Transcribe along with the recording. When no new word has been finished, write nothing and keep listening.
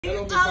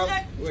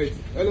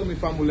Hello, my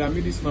family. I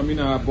meet this man in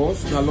our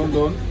boss in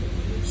London.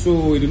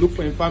 So they look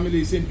for him family.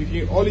 He saying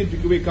picking all in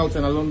picking wake out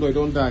in London. He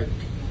don't die.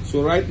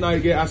 So right now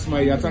he get asthma.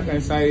 He attack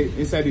inside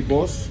the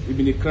bus. He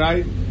been a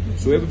cry.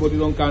 So everybody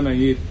don't count and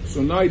yet.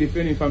 So now he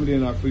defending family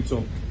in our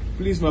freedom.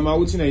 Please, Mama,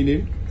 what's your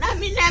name? My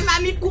name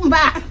Mammy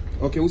Kumba.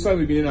 Okay, who's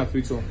we been in our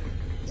freedom?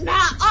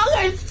 Now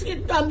Orange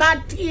Street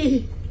number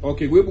 3.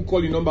 Okay, we will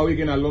call your number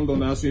again in London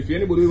now. So if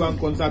anybody want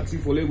to contact you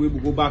for we will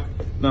go back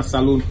na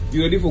salon.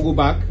 You ready for go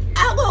back?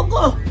 I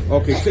go.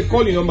 Okay, so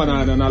call your number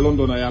na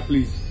London now,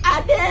 please.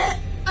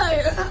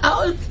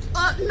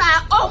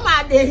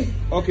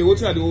 Okay,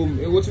 what's the home?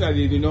 What's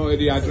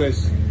the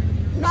address?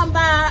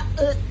 Number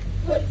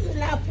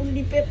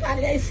the paper,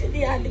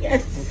 the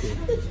address.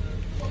 Okay.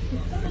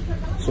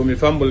 So my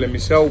family,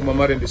 myself,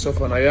 Mama and the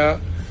sofa na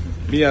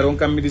me I don't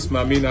come with this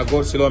mommy na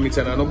God selo me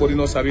and nobody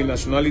knows having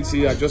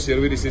nationality. I just here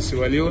with this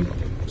Sierra Leone.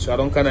 So I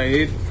don't can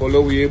aid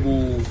follow we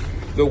able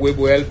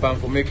help and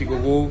for make it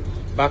go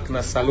back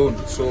na salon.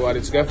 So I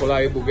together for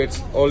able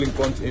get all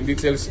in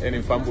details and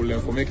in family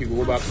and for make it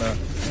go back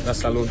na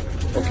salon.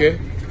 Okay?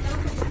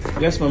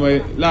 Yes,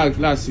 Mama.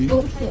 Last see.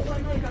 Okay.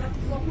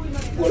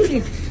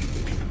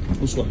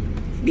 Which one?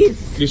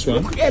 This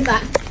one?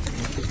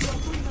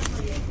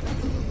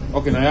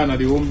 Okay, now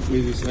the home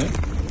places, eh?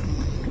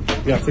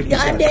 Yeah, take this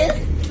one.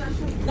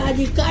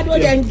 The card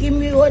then give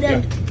me what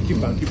then.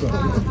 Keep on.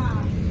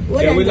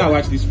 Yeah, we'll now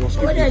watch this first.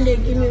 What then they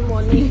give me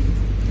money?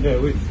 Yeah,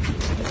 wait.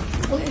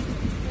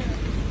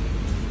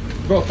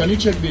 Bro, can you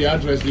check the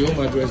address, the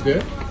home address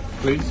there,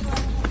 please?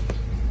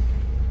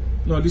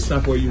 No, this is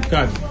not for you.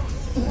 Card.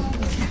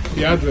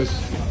 The address.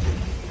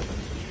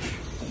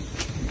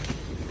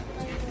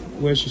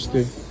 Where she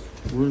stay?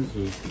 Where is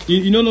it?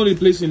 You don't know the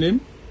place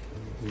name?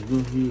 It's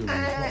not here.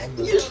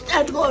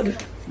 Euston Road.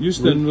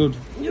 Euston Road.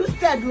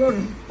 Euston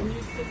Road.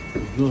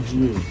 It's not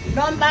here.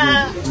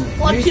 Number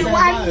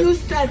 41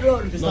 Euston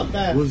Road.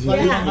 What's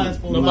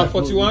it? Number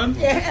 41?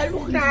 Yeah,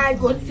 look now I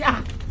go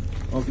there.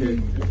 Okay.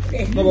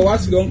 No, but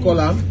once you don't call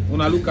her,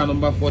 when I look at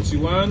number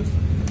 41,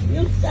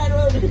 Euston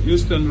Road.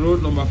 Euston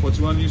Road, number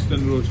 41,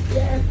 Euston Road.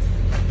 Yes.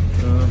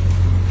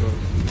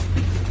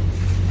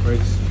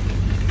 Right.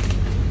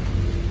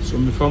 So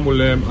my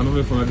family, I know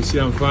me from the sea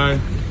I'm fine.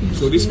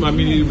 So this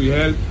mommy will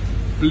help.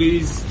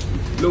 Please,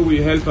 Lord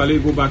will help Ali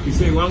go back. He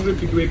say one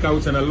people wake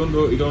out and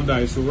London he don't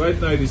die. So right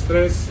now the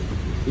stress,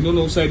 you don't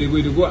know side the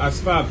way to go as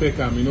far as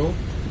Peckham, you know.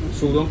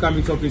 So don't come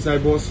it up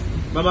inside boss.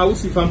 Mama,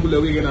 who's the family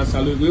we gonna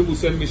salute? We will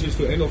send message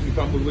to any of the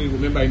family where you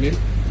remember your name?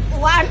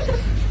 One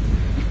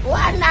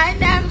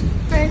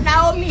name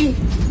Naomi.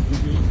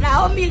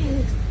 Naomi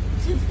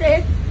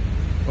sister.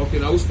 Okay,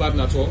 now who's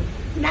partner at all?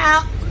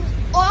 Now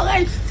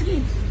Orange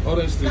Street.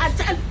 Orange Street.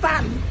 Cattle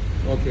Farm.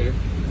 Okay.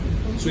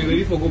 So you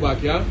ready for go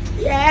back, yeah?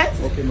 Yes.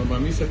 Okay, Mama,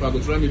 me say I will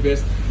try my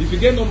best. If you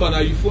get number now,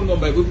 your phone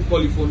number, we will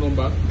call your phone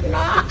number. No,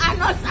 I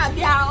not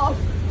sabi off.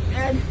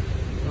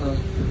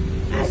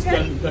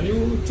 Can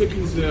you check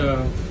his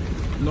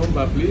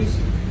number, please?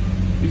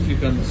 If you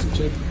can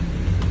check.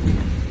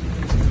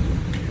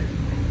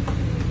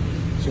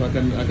 So I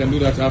can do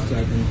that after.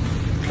 I can.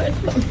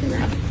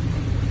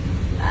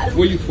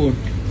 Where your phone?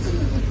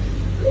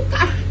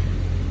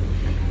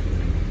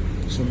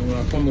 So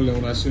my family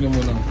when I see them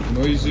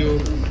no easy.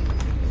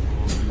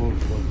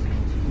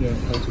 Yeah,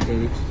 how to get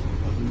it?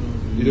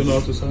 You don't know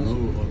how to sound? No,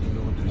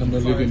 I'm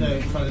not living.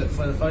 For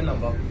the phone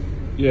number.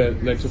 Yeah,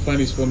 like to find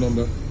his phone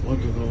number. What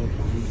do you know?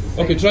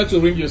 Okay, try to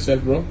ring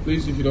yourself, bro.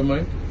 Please, if you don't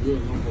mind.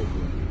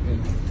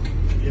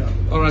 Yeah.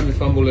 Alright, my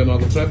family, I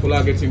will try for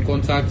get in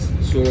contact.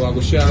 So I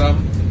will share them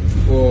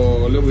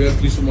for let me help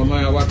this mama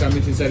and work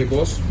meet inside the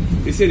bus.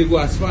 They say they go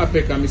as far as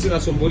Peckham. They say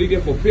that somebody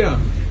get for pay.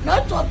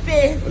 Not to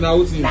pay. Now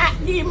what's it? Not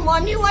the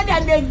money what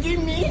they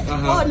give me.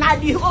 Or not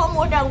the home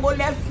what they go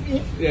left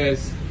me.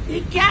 Yes.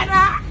 The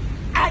cara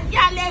I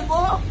can't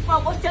go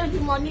for go sell the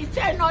money.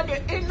 Say no,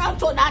 they ain't not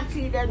to that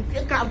thing them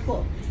take up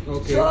for.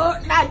 Okay. So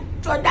now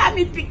so that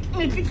me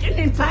picking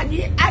in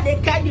party and they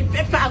carry the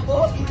paper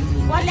go.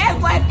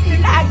 Whatever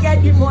I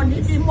get the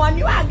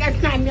money I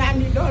get now me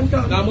and it don't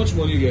done. How much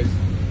money you get?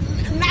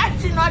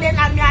 Nothing other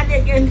than me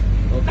again.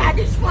 Okay. Now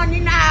this money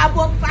now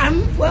about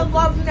for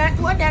government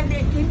what then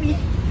they give me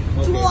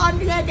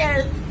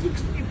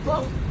 260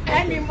 pounds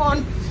any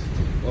month.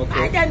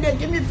 Okay. And then they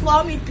give me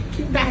for me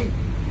picking die.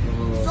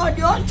 So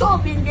the whole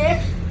job in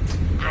there,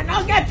 I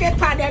don't get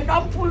paper, they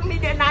don't pull me,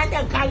 then I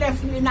can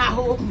left me now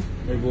home.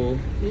 Go.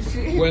 You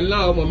see? Well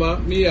now, Mama,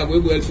 me I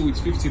will help you with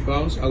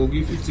 £50. I will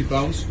give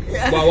 £50.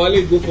 Yeah. But I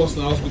will go first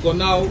now because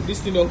now this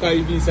thing don't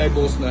carry me inside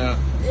bus now.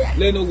 Yeah.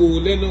 Let no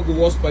go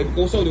worse by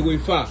because all the way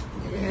far.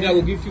 Yeah. Me I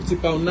will give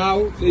 £50 now,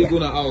 let you go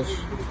to house.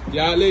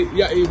 Yeah,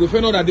 you go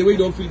find out that the way you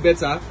don't feel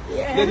better.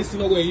 Yeah. Let this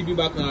thing not go and hit you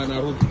back on the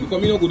road. Because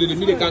me no go the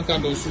me they can't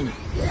count on soon.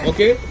 Yeah.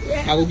 Okay?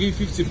 Yeah. I will give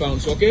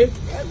 £50, okay?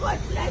 Yeah, God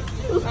bless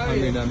you.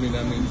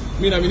 Amen.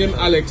 Me name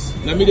Alex.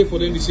 Na me dey for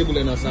them disabled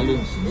in a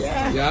salon.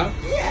 Yeah. Yeah?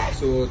 Yeah.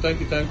 So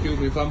thank you,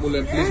 my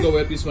family. Please go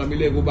help this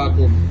family go back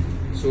home.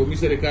 So me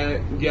say they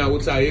can get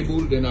what I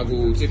able, then I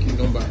go take your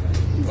number.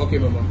 Okay,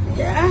 Mama.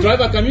 Yeah.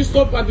 Driver, can you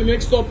stop at the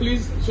next stop,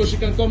 please, so she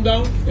can come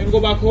down and go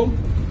back home?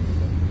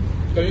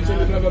 Can you tell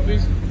the driver,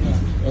 please?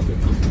 Okay.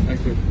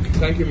 Thank you.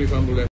 Thank you, Mifambule.